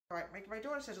All right, my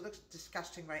daughter says it looks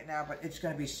disgusting right now, but it's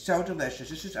going to be so delicious.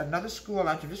 This is another school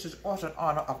lunch, and this is also in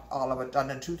honor of Oliver, done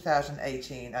in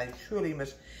 2018. I truly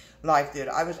miss live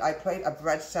theater. I played a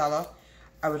bread seller.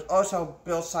 I was also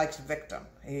Bill Sykes' victim.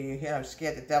 He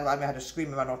scared the devil out of me. I had to scream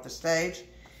and run off the stage.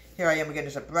 Here I am again.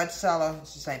 There's a bread seller.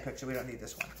 It's the same picture. We don't need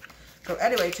this one. So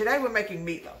anyway, today we're making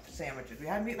meatloaf sandwiches. We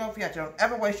have meatloaf yet. Don't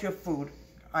ever waste your food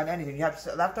on anything. You have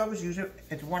leftovers, use it.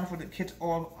 It's wonderful. The kids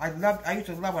all, I used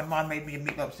to love when Mom made me a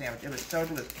meatloaf sandwich. It was so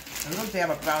delicious. A little dab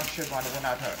of brown sugar on it will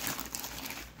not hurt.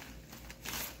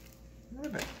 A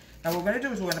little bit. Now what we're going to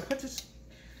do is we're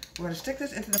going to stick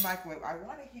this into the microwave. I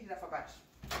want to heat it up for about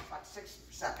 6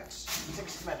 seconds,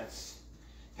 6 minutes.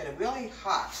 Get it really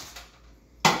hot.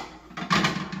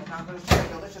 And now I'm going to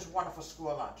serve a delicious, wonderful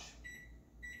school lunch.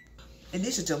 And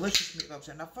these are delicious meatloaves.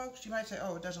 And now, folks, you might say,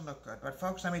 oh, it doesn't look good. But,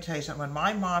 folks, let me tell you something. When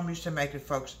my mom used to make it,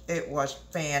 folks, it was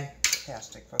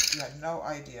fantastic, folks. You had no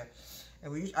idea.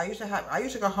 And I used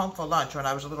to go home for lunch when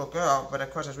I was a little girl. But, of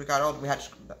course, as we got older, we had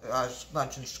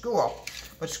lunch in school.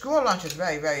 But school lunch is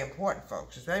very, very important,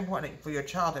 folks. It's very important for your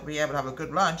child to be able to have a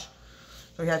good lunch.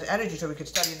 So he has energy so we could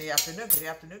study in the afternoon, because the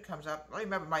afternoon comes up. I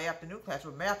remember my afternoon class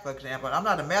with math, for example. And I'm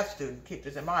not a math student. Keep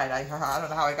this in mind. I don't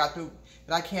know how I got through,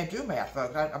 but I can't do math,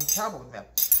 folks. I'm terrible with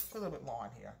math. Put a little bit more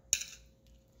on here.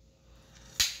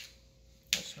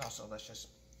 It smells delicious.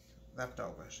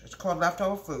 Leftovers. It's called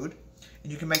leftover food.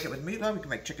 And you can make it with meatloaf. You can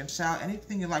make chicken salad.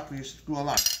 Anything you like for your school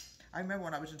lunch. I remember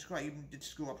when I was in school, I even did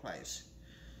school plays.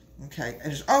 Okay.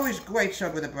 And it's always great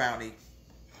served with a brownie.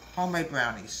 Homemade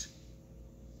brownies.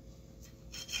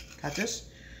 Cut this,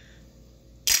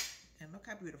 and look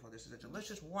how beautiful this is. A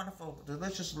delicious, wonderful,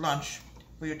 delicious lunch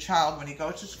for your child when he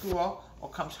goes to school or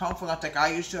comes home for lunch like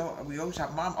I used to.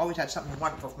 Mom always had something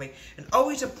wonderful for me, and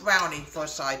always a brownie for a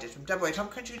side dish. From Deborah Wade's Home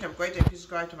Country, have a great day. Please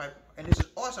subscribe to and this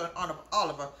is also in honor of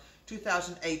Oliver,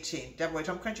 2018. Deborah Wade's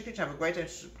Home Country, have a great day.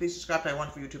 Please subscribe to my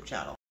wonderful YouTube channel.